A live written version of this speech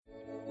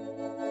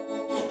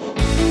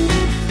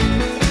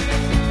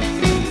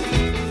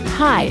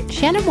Hi,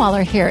 Shannon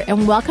Waller here,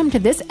 and welcome to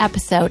this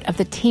episode of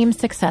the Team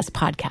Success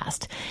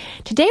Podcast.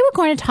 Today we're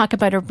going to talk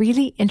about a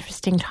really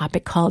interesting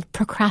topic called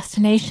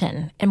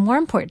procrastination, and more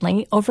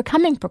importantly,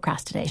 overcoming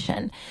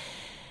procrastination.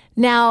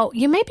 Now,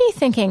 you may be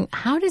thinking,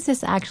 how does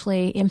this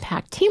actually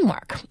impact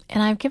teamwork?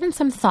 And I've given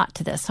some thought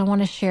to this, so I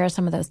want to share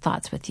some of those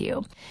thoughts with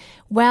you.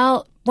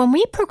 Well, when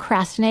we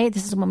procrastinate,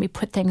 this is when we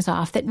put things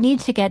off that need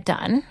to get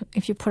done.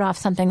 If you put off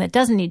something that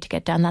doesn't need to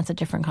get done, that's a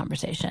different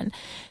conversation.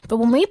 But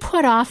when we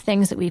put off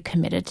things that we've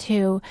committed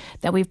to,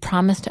 that we've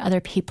promised to other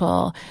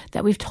people,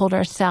 that we've told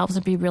ourselves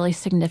would be really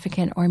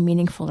significant or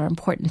meaningful or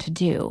important to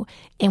do,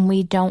 and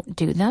we don't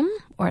do them,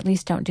 or at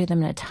least don't do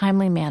them in a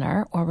timely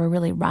manner, or we're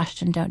really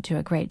rushed and don't do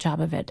a great job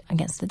of it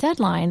against the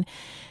deadline,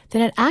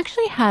 then it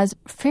actually has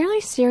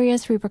fairly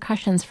serious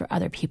repercussions for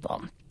other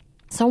people.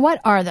 So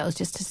what are those,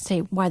 just to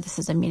say why this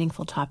is a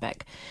meaningful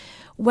topic?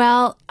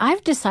 Well,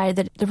 I've decided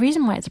that the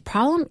reason why it's a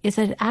problem is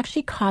that it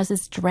actually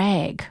causes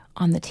drag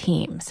on the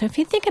team. So if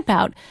you think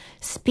about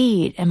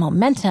speed and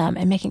momentum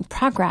and making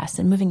progress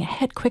and moving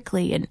ahead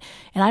quickly, and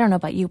I don't know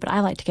about you, but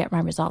I like to get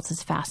my results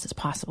as fast as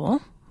possible.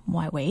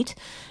 Why wait?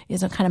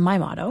 Is kind of my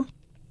motto.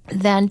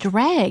 Then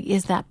drag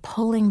is that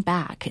pulling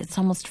back. It's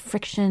almost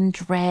friction,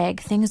 drag,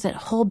 things that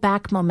hold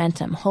back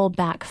momentum, hold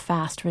back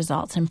fast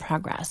results and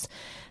progress.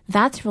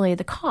 That's really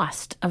the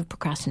cost of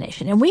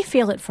procrastination. And we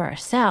feel it for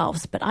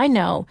ourselves, but I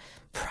know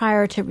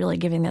prior to really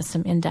giving this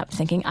some in-depth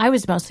thinking, I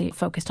was mostly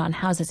focused on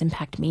how does this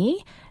impact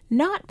me,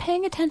 not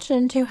paying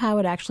attention to how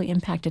it actually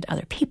impacted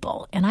other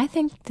people. And I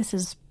think this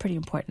is pretty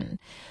important.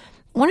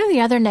 One of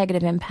the other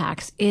negative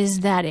impacts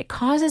is that it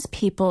causes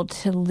people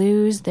to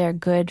lose their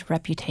good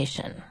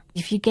reputation.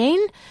 If you gain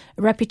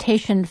a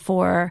reputation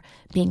for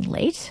being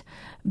late,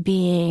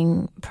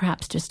 being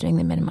perhaps just doing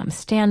the minimum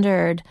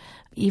standard,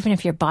 even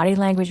if your body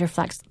language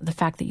reflects the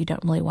fact that you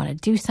don't really want to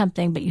do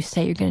something, but you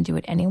say you're going to do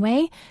it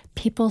anyway,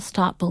 people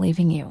stop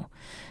believing you.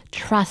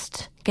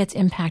 Trust gets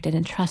impacted,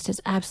 and trust is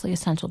absolutely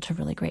essential to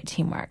really great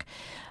teamwork.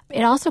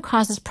 It also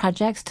causes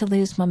projects to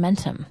lose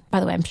momentum. By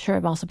the way, I'm sure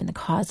I've also been the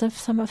cause of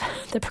some of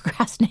the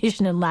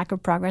procrastination and lack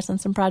of progress on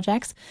some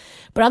projects.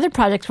 But other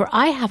projects where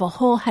I have a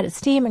whole head of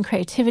steam and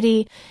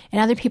creativity,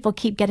 and other people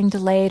keep getting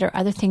delayed or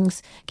other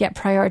things get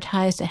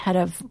prioritized ahead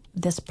of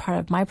this part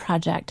of my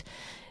project,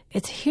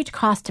 it's a huge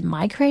cost to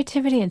my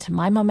creativity and to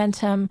my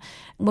momentum.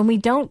 When we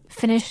don't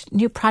finish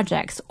new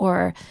projects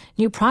or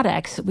new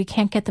products, we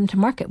can't get them to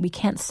market. We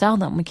can't sell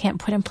them. We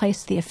can't put in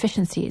place the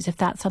efficiencies if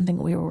that's something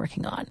that we were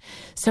working on.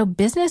 So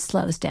business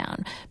slows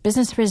down.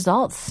 Business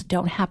results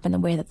don't happen the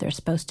way that they're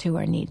supposed to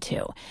or need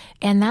to.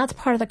 And that's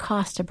part of the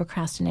cost of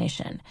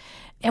procrastination.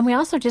 And we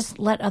also just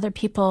let other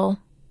people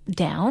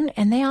down,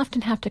 and they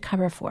often have to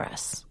cover for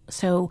us.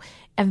 So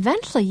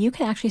eventually you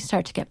can actually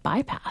start to get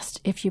bypassed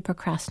if you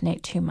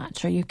procrastinate too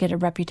much, or you get a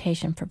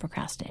reputation for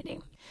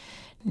procrastinating.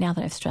 Now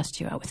that I've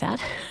stressed you out with that,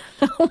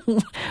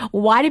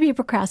 why do we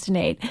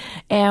procrastinate?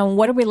 And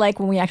what do we like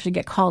when we actually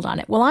get called on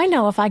it? Well, I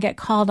know if I get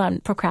called on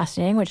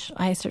procrastinating, which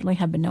I certainly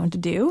have been known to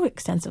do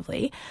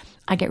extensively,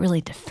 I get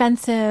really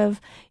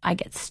defensive, I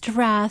get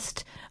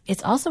stressed.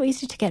 It's also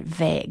easy to get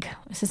vague.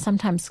 This is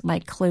sometimes my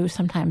clue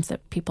sometimes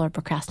that people are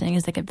procrastinating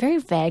is they get very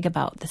vague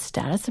about the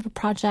status of a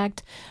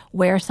project,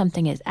 where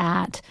something is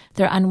at.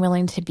 They're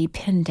unwilling to be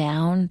pinned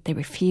down. They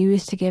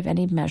refuse to give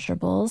any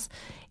measurables,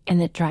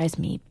 and it drives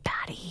me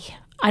batty.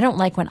 I don't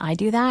like when I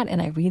do that,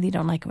 and I really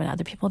don't like when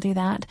other people do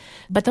that.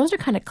 But those are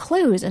kind of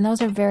clues, and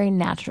those are very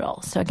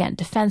natural. So again,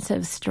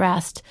 defensive,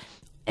 stressed,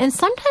 and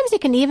sometimes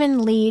it can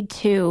even lead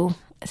to,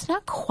 it's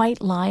not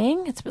quite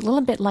lying. It's a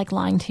little bit like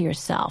lying to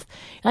yourself.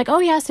 You're like, oh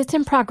yes, it's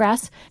in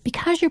progress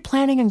because you're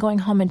planning on going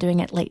home and doing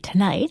it late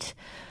tonight,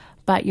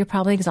 but you're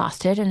probably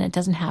exhausted and it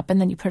doesn't happen.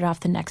 Then you put it off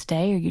the next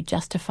day, or you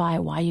justify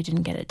why you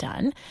didn't get it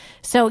done.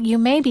 So you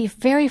may be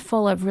very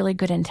full of really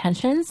good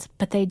intentions,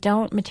 but they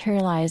don't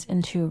materialize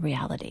into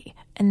reality.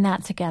 And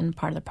that's, again,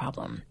 part of the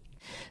problem.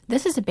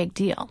 This is a big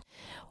deal.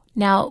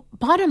 Now,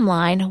 bottom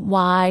line,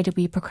 why do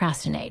we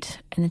procrastinate?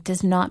 And it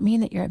does not mean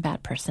that you're a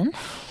bad person.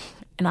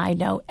 And I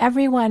know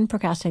everyone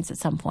procrastinates at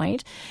some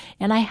point.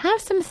 And I have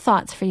some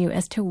thoughts for you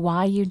as to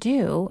why you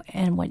do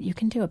and what you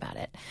can do about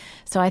it.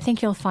 So I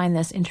think you'll find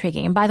this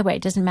intriguing. And by the way,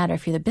 it doesn't matter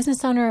if you're the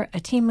business owner, a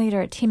team leader,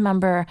 a team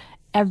member,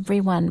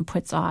 everyone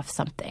puts off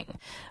something.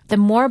 The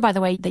more, by the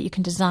way, that you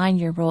can design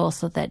your role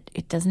so that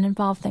it doesn't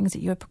involve things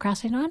that you would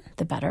procrastinate on,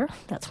 the better.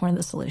 That's one of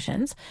the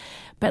solutions.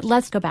 But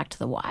let's go back to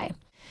the why.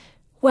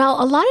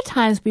 Well, a lot of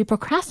times we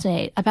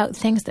procrastinate about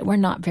things that were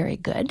not very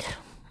good.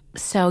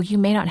 So you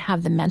may not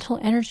have the mental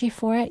energy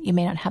for it, you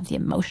may not have the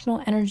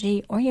emotional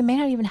energy, or you may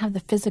not even have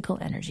the physical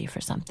energy for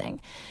something.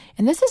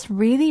 And this is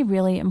really,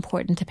 really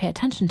important to pay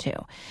attention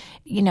to.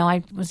 You know,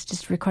 I was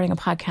just recording a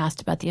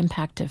podcast about the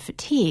impact of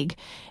fatigue,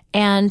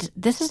 and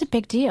this is a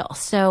big deal.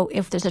 So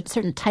if there's a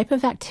certain type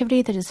of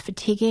activity that is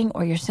fatiguing,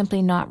 or you're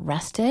simply not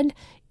rested,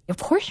 of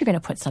course you're going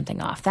to put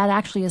something off. That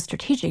actually is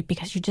strategic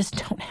because you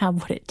just don't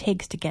have what it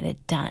takes to get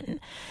it done.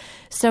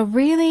 So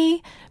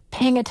really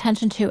paying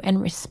attention to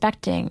and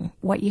respecting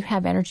what you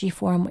have energy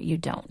for and what you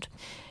don't.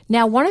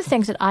 Now, one of the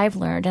things that I've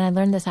learned, and I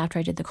learned this after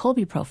I did the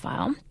Kolbe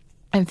profile,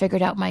 and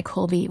figured out my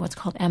Kolbe, what's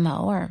called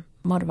MO, or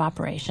mode of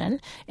operation.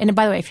 And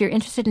by the way, if you're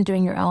interested in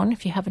doing your own,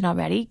 if you haven't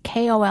already,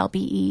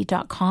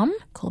 kolbe.com,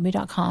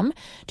 Kolbe.com,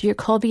 do your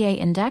Kolbe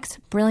index.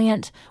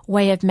 Brilliant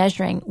way of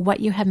measuring what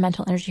you have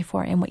mental energy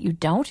for and what you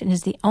don't, and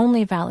is the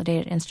only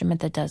validated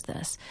instrument that does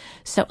this.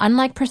 So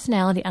unlike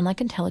personality,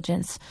 unlike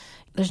intelligence,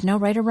 there's no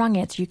right or wrong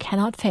answer. You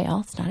cannot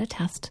fail. It's not a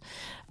test.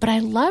 But I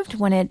loved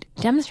when it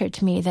demonstrated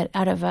to me that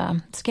out of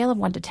a scale of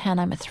 1 to 10,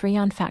 I'm a 3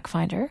 on Fact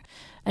Finder,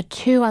 a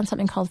 2 on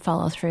something called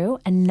follow through,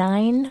 a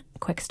 9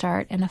 quick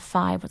start, and a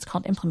 5 what's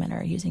called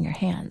implementer, using your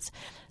hands.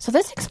 So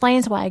this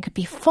explains why I could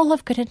be full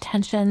of good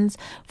intentions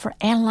for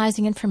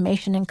analyzing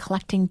information and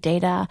collecting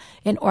data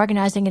and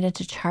organizing it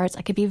into charts.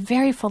 I could be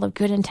very full of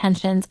good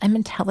intentions. I'm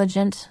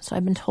intelligent, so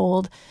I've been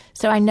told.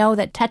 So I know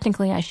that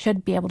technically I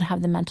should be able to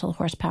have the mental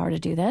horsepower to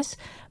do this,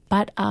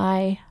 but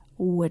I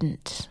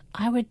wouldn't.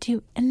 I would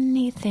do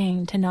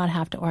anything to not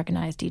have to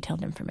organize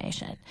detailed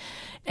information.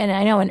 And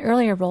I know in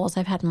earlier roles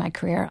I've had in my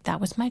career,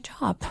 that was my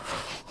job.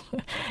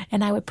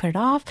 And I would put it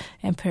off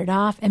and put it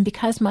off. And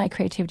because my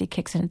creativity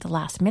kicks in at the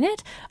last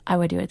minute, I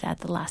would do it at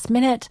the last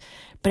minute.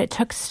 But it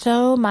took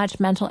so much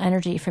mental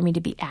energy for me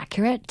to be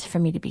accurate, for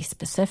me to be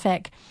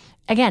specific.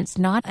 Again, it's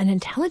not an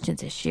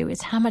intelligence issue.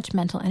 It's how much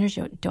mental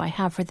energy do I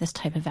have for this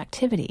type of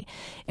activity.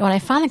 And when I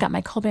finally got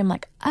my Kolbe, I'm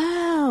like,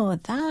 oh,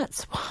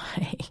 that's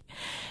why.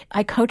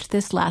 I coached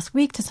this last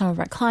week to some of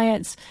our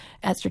clients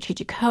at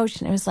Strategic Coach,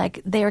 and it was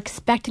like they're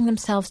expecting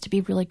themselves to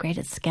be really great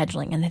at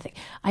scheduling, and they think,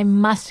 I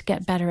must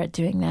get better at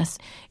doing this,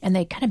 and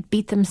they kind of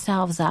beat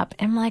themselves up.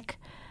 And I'm like,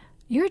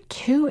 you're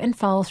 2 in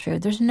follow through.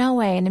 There's no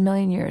way in a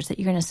million years that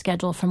you're going to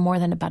schedule for more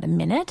than about a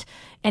minute,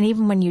 and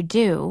even when you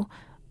do,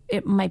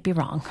 it might be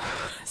wrong.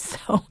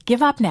 So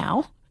give up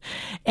now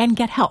and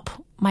get help.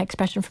 My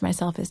expression for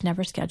myself is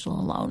never schedule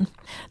alone.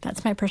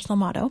 That's my personal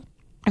motto.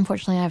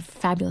 Unfortunately, I have a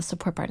fabulous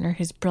support partner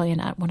who's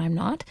brilliant at what I'm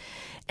not.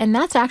 And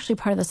that's actually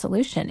part of the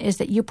solution, is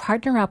that you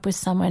partner up with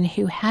someone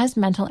who has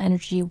mental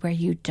energy where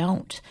you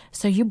don't.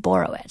 So you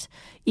borrow it.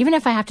 Even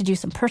if I have to do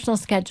some personal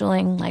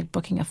scheduling, like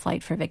booking a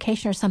flight for a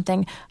vacation or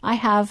something, I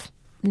have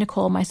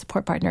Nicole, my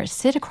support partner,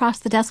 sit across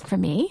the desk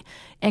from me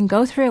and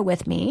go through it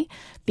with me,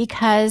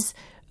 because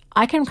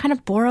I can kind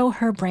of borrow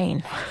her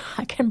brain.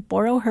 I can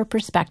borrow her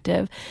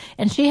perspective,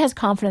 and she has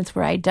confidence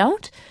where I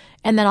don't.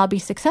 And then I'll be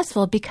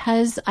successful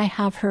because I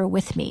have her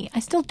with me. I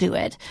still do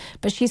it,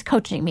 but she's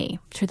coaching me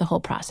through the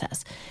whole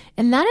process.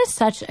 And that is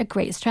such a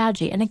great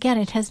strategy. And again,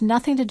 it has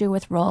nothing to do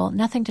with role,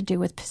 nothing to do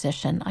with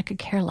position. I could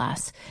care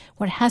less.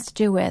 What it has to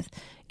do with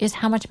is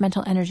how much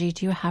mental energy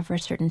do you have for a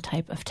certain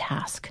type of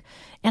task.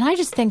 And I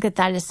just think that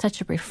that is such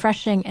a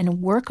refreshing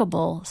and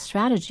workable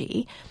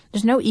strategy.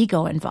 There's no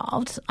ego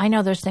involved. I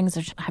know there's things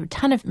that I have a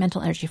ton of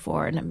mental energy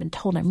for, and I've been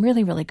told I'm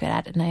really, really good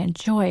at, and I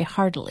enjoy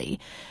heartily.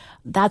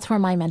 That's where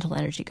my mental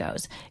energy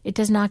goes. It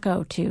does not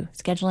go to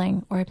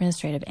scheduling or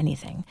administrative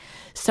anything.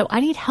 So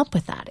I need help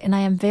with that. And I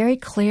am very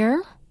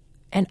clear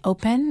and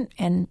open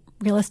and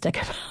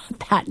realistic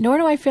about that, nor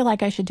do I feel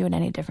like I should do it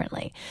any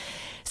differently.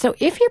 So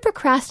if you're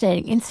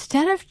procrastinating,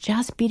 instead of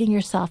just beating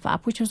yourself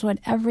up, which is what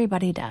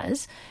everybody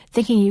does,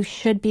 thinking you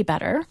should be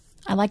better.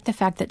 I like the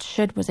fact that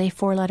should was a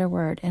 4-letter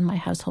word in my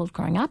household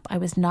growing up. I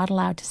was not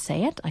allowed to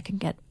say it. I could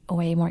get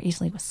away more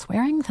easily with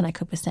swearing than I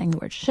could with saying the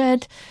word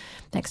should,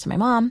 thanks to my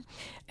mom.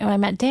 And when I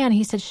met Dan,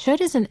 he said,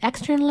 should is an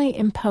externally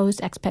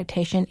imposed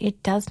expectation.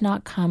 It does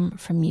not come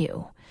from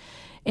you.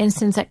 And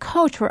since at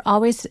Coach, we're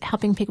always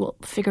helping people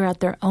figure out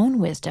their own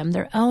wisdom,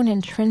 their own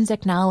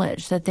intrinsic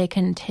knowledge that they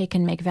can take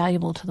and make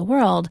valuable to the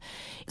world,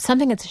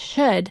 something that's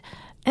should,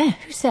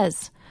 who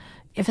says?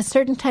 If a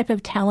certain type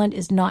of talent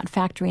is not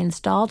factory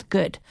installed,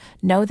 good.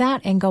 Know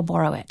that and go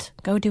borrow it.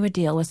 Go do a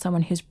deal with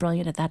someone who's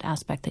brilliant at that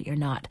aspect that you're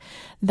not.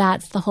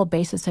 That's the whole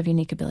basis of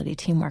unique ability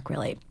teamwork,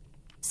 really.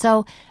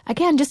 So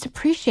again, just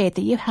appreciate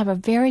that you have a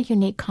very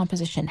unique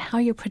composition. How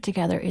you're put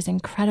together is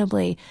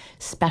incredibly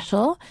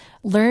special.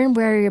 Learn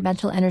where your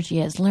mental energy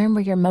is. Learn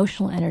where your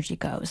emotional energy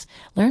goes.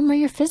 Learn where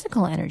your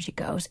physical energy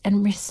goes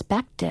and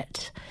respect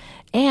it.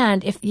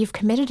 And if you've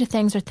committed to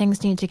things or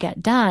things need to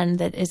get done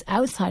that is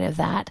outside of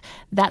that,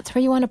 that's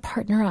where you want to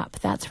partner up.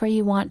 That's where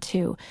you want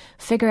to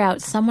figure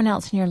out someone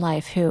else in your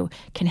life who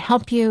can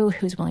help you,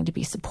 who's willing to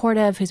be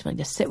supportive, who's willing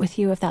to sit with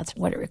you if that's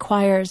what it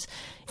requires.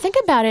 Think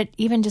about it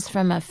even just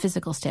from a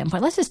physical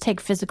standpoint. Let's just take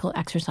physical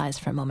exercise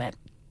for a moment.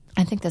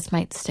 I think this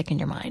might stick in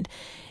your mind.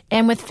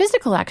 And with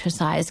physical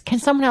exercise, can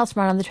someone else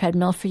run on the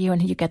treadmill for you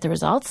and you get the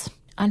results?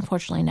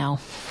 Unfortunately, no.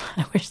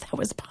 I wish that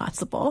was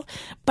possible,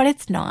 but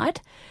it's not.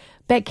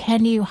 But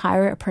can you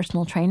hire a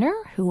personal trainer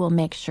who will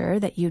make sure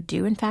that you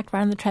do, in fact,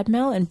 run on the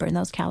treadmill and burn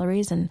those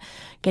calories and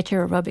get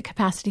your aerobic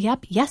capacity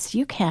up? Yes,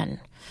 you can.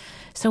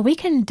 So we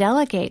can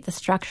delegate the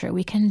structure.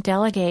 We can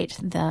delegate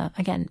the,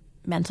 again,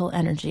 mental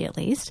energy at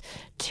least,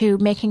 to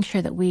making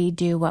sure that we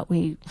do what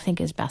we think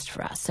is best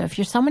for us. So if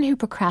you're someone who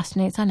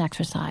procrastinates on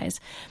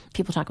exercise,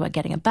 people talk about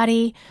getting a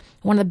buddy.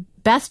 One of the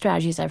best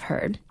strategies I've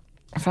heard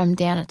from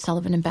Dan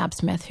Sullivan and Bab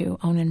Smith, who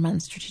own and run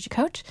Strategic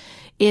Coach,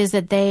 is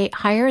that they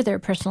hire their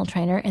personal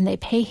trainer and they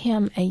pay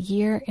him a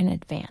year in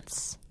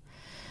advance.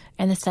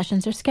 and the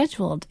sessions are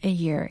scheduled a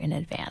year in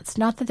advance.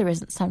 Not that there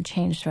isn't some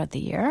change throughout the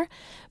year,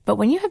 but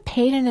when you have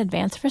paid in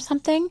advance for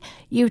something,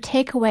 you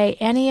take away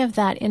any of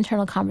that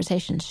internal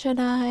conversation. Should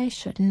I?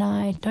 Shouldn't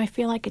I? Do I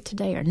feel like it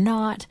today or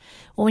not?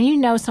 Well, when you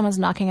know someone's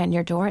knocking on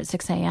your door at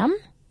 6 a.m.,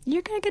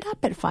 you're going to get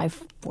up at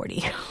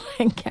 5:40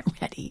 and get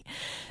ready.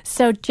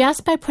 So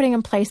just by putting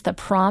in place the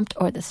prompt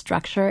or the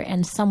structure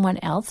and someone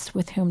else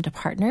with whom to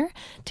partner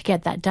to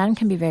get that done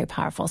can be very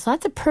powerful. So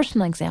that's a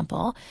personal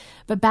example.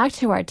 But back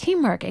to our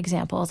teamwork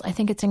examples, I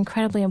think it's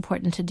incredibly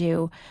important to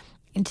do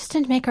just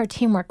to make our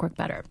teamwork work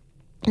better.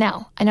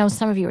 Now, I know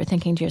some of you are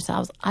thinking to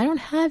yourselves, I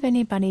don't have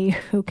anybody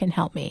who can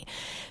help me.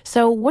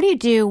 So what do you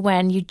do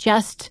when you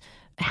just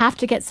have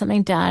to get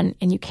something done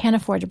and you can't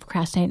afford to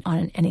procrastinate on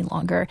it any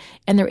longer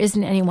and there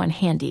isn't anyone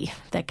handy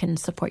that can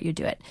support you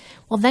do it?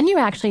 Well, then you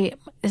actually,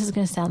 this is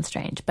going to sound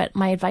strange, but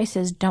my advice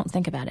is don't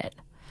think about it.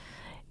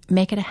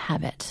 Make it a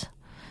habit.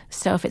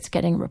 So if it's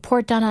getting a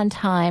report done on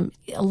time,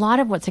 a lot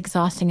of what's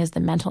exhausting is the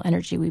mental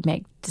energy we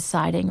make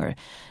deciding or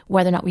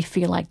whether or not we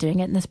feel like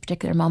doing it in this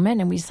particular moment,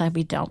 and we decide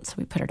we don't, so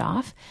we put it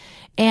off.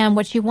 And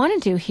what you want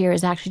to do here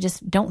is actually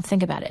just don't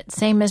think about it.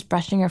 Same as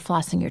brushing or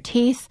flossing your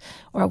teeth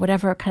or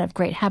whatever kind of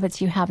great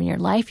habits you have in your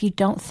life. You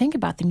don't think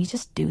about them, you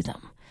just do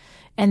them.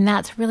 And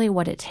that's really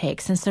what it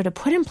takes. And so to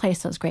put in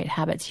place those great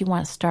habits, you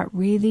want to start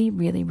really,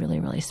 really, really,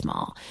 really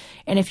small.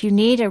 And if you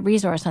need a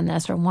resource on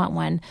this or want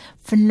one,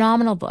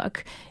 phenomenal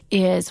book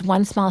is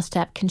One Small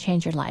Step Can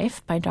Change Your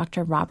Life by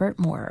Dr. Robert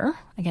Moorer.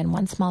 Again,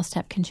 One Small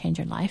Step Can Change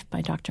Your Life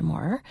by Dr.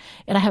 Moorer.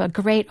 And I have a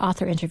great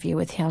author interview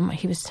with him.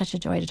 He was such a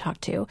joy to talk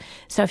to.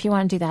 So if you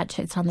want to do that,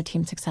 it's on the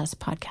Team Success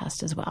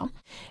podcast as well.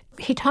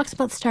 He talks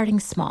about starting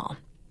small.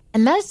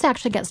 And this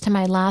actually gets to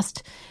my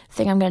last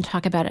thing I'm going to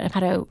talk about,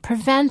 how to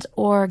prevent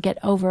or get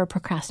over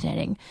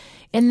procrastinating.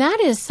 And that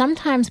is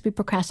sometimes we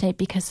procrastinate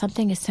because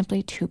something is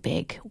simply too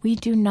big. We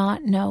do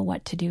not know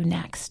what to do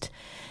next.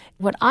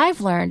 What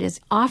I've learned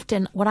is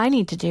often what I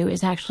need to do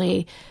is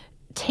actually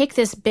take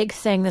this big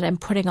thing that I'm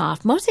putting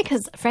off, mostly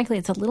because, frankly,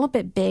 it's a little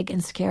bit big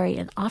and scary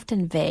and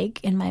often vague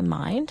in my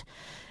mind.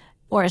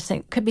 Or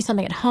it could be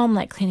something at home,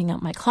 like cleaning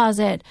out my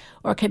closet,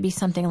 or it could be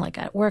something like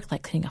at work,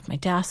 like cleaning up my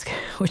desk,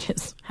 which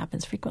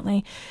happens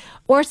frequently,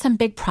 or some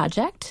big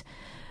project,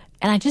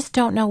 and I just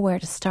don't know where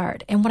to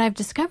start. And what I've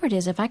discovered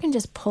is if I can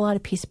just pull out a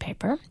piece of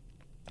paper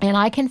and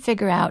I can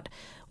figure out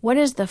what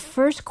is the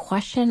first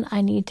question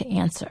I need to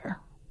answer,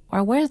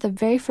 or what is the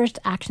very first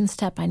action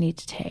step I need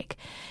to take.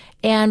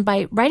 And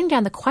by writing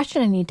down the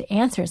question I need to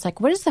answer, it's like,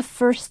 what is the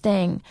first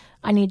thing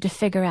I need to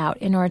figure out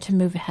in order to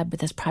move ahead with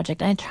this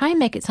project? And I try and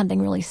make it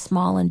something really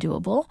small and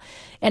doable.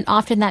 And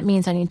often that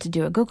means I need to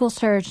do a Google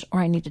search,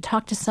 or I need to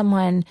talk to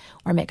someone,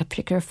 or make a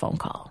particular phone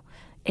call.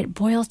 It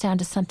boils down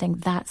to something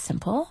that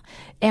simple.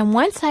 And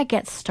once I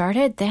get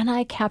started, then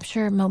I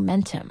capture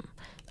momentum.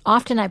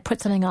 Often I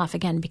put something off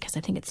again because I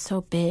think it's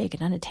so big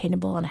and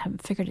unattainable and I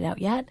haven't figured it out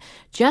yet.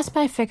 Just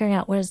by figuring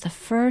out what is the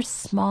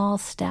first small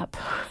step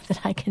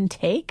that I can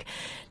take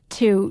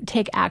to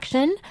take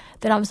action,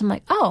 then all of a sudden I'm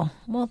like, oh,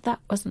 well, that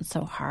wasn't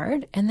so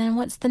hard. And then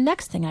what's the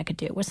next thing I could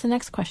do? What's the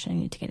next question I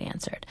need to get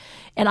answered?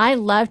 And I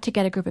love to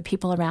get a group of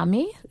people around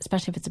me,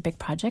 especially if it's a big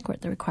project where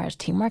it requires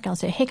teamwork. I'll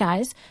say, hey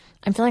guys,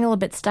 I'm feeling a little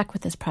bit stuck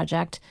with this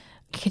project.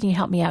 Can you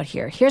help me out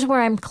here? Here's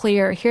where I'm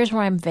clear. Here's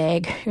where I'm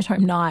vague. Here's where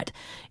I'm not.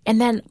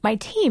 And then my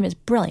team is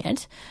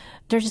brilliant.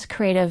 They're just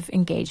creative,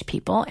 engaged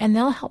people, and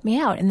they'll help me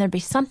out. And there'll be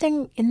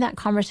something in that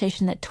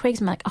conversation that twigs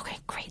me like, okay,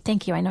 great,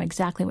 thank you. I know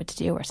exactly what to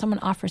do. Or someone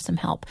offers some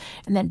help.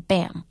 And then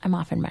bam, I'm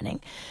off and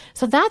running.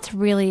 So that's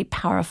really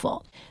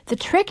powerful. The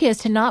trick is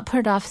to not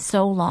put it off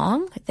so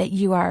long that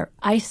you are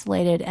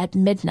isolated at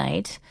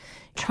midnight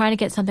trying to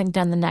get something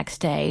done the next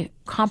day,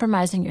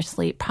 compromising your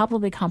sleep,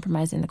 probably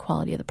compromising the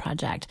quality of the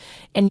project.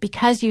 And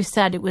because you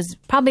said it was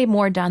probably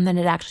more done than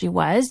it actually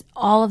was,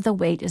 all of the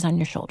weight is on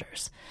your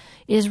shoulders.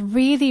 It is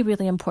really,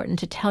 really important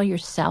to tell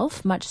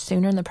yourself much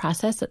sooner in the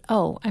process that,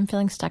 oh, I'm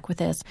feeling stuck with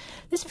this.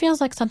 This feels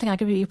like something I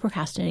could be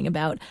procrastinating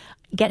about.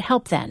 Get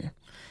help then.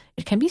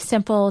 It can be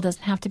simple,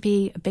 doesn't have to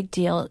be a big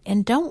deal.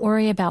 And don't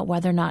worry about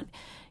whether or not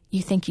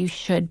you think you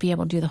should be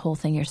able to do the whole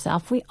thing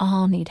yourself. We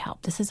all need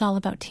help. This is all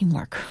about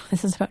teamwork.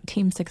 This is about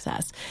team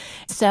success.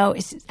 So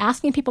it's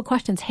asking people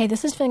questions. Hey,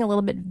 this is feeling a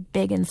little bit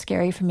big and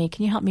scary for me.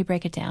 Can you help me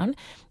break it down?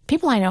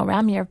 People I know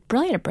around me are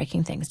brilliant at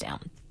breaking things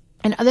down.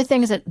 And other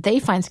things that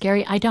they find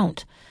scary, I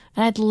don't.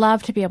 And I'd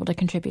love to be able to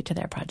contribute to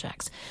their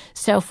projects.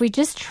 So if we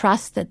just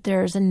trust that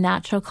there's a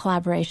natural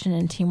collaboration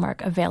and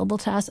teamwork available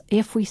to us,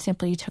 if we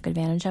simply took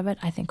advantage of it,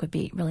 I think would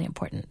be really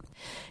important.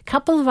 A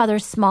couple of other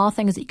small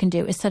things that you can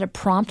do is set a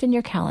prompt in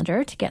your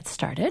calendar to get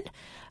started.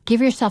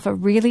 Give yourself a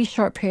really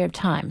short period of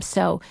time.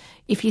 So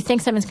if you think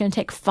something's going to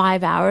take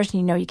 5 hours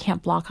and you know you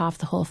can't block off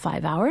the whole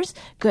 5 hours,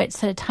 good.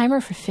 Set a timer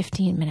for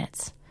 15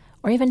 minutes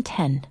or even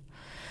 10.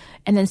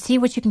 And then see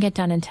what you can get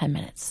done in 10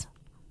 minutes.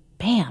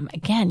 bam,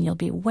 again, you'll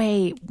be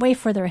way, way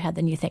further ahead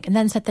than you think. And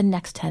then set the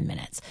next 10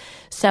 minutes.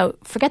 So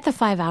forget the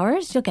 5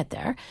 hours. You'll get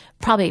there.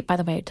 Probably, by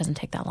the way, it doesn't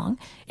take that long.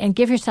 And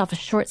give yourself a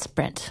short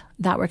sprint.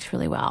 That works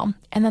really well.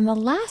 And then the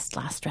last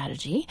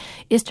strategy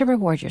is to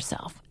reward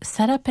yourself.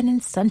 Set up an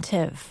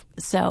incentive.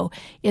 So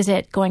is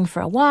it going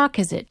for a walk?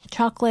 Is it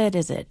chocolate?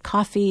 Is it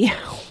coffee?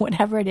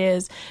 Whatever it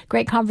is.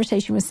 Great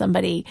conversation with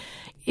somebody.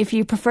 If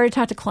you prefer to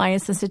talk to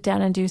clients and sit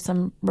down and do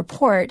some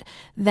report,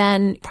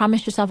 then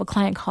promise yourself a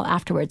client call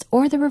afterwards.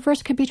 Or the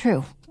reverse could be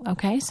true.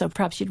 Okay, so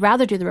perhaps you'd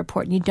rather do the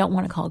report and you don't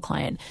want to call a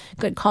client.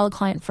 Good, call a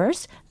client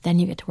first, then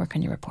you get to work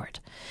on your report.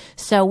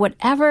 So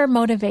whatever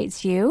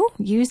motivates you,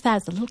 use that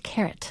as a little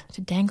carrot to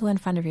dangle in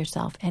front of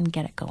yourself and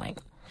get it going.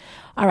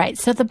 All right,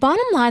 so the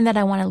bottom line that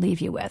I want to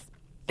leave you with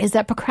is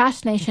that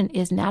procrastination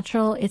is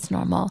natural, it's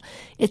normal.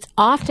 It's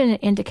often an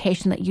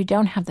indication that you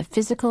don't have the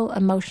physical,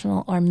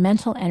 emotional, or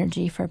mental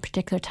energy for a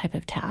particular type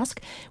of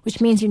task, which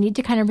means you need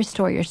to kind of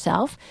restore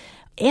yourself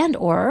and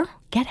or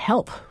get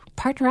help.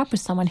 Partner up with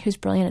someone who's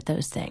brilliant at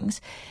those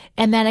things.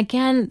 And then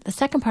again, the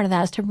second part of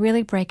that is to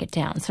really break it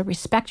down. So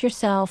respect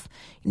yourself,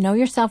 know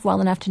yourself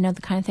well enough to know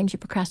the kind of things you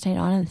procrastinate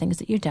on and the things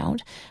that you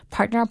don't.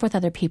 Partner up with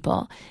other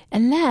people.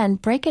 And then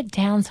break it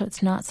down so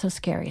it's not so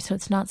scary, so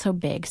it's not so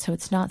big, so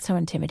it's not so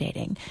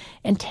intimidating.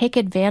 And take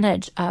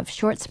advantage of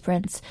short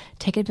sprints,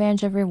 take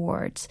advantage of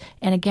rewards.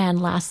 And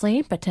again,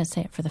 lastly, but to say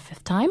it for the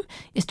 5th time,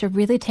 is to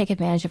really take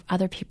advantage of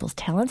other people's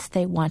talents.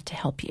 They want to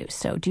help you.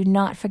 So do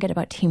not forget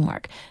about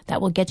teamwork. That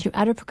will get you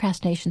out of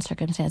procrastination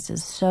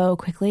circumstances so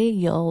quickly,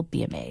 you'll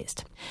be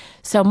amazed.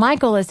 So my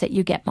goal is that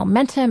you get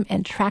momentum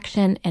and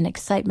traction and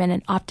excitement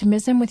and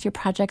optimism with your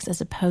projects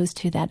as opposed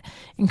to that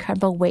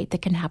incredible weight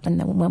that can happen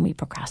when we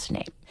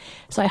procrastinate.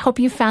 So I hope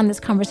you found this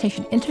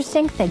conversation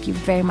interesting. Thank you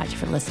very much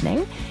for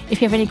listening.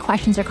 If you have any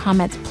questions or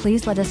comments,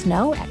 please let us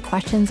know at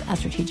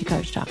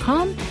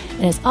questions@strategiccoach.com.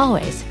 And as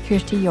always,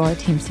 here's to your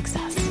team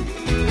success.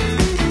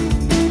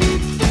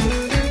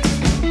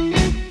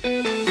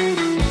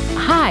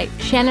 Hi,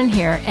 Shannon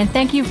here, and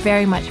thank you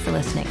very much for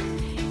listening.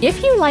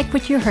 If you like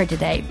what you heard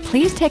today,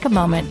 please take a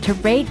moment to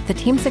rate the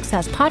Team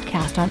Success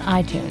podcast on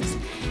iTunes.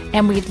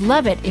 And we'd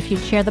love it if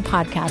you'd share the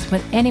podcast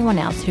with anyone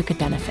else who could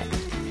benefit.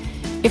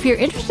 If you're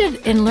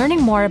interested in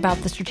learning more about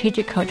the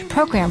Strategic Coach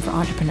program for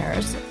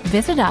entrepreneurs,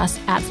 visit us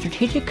at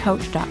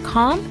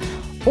strategiccoach.com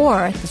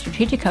or the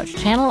Strategic Coach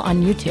channel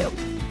on YouTube.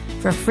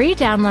 For free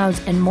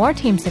downloads and more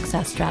team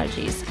success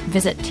strategies,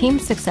 visit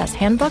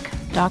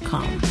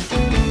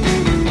teamsuccesshandbook.com.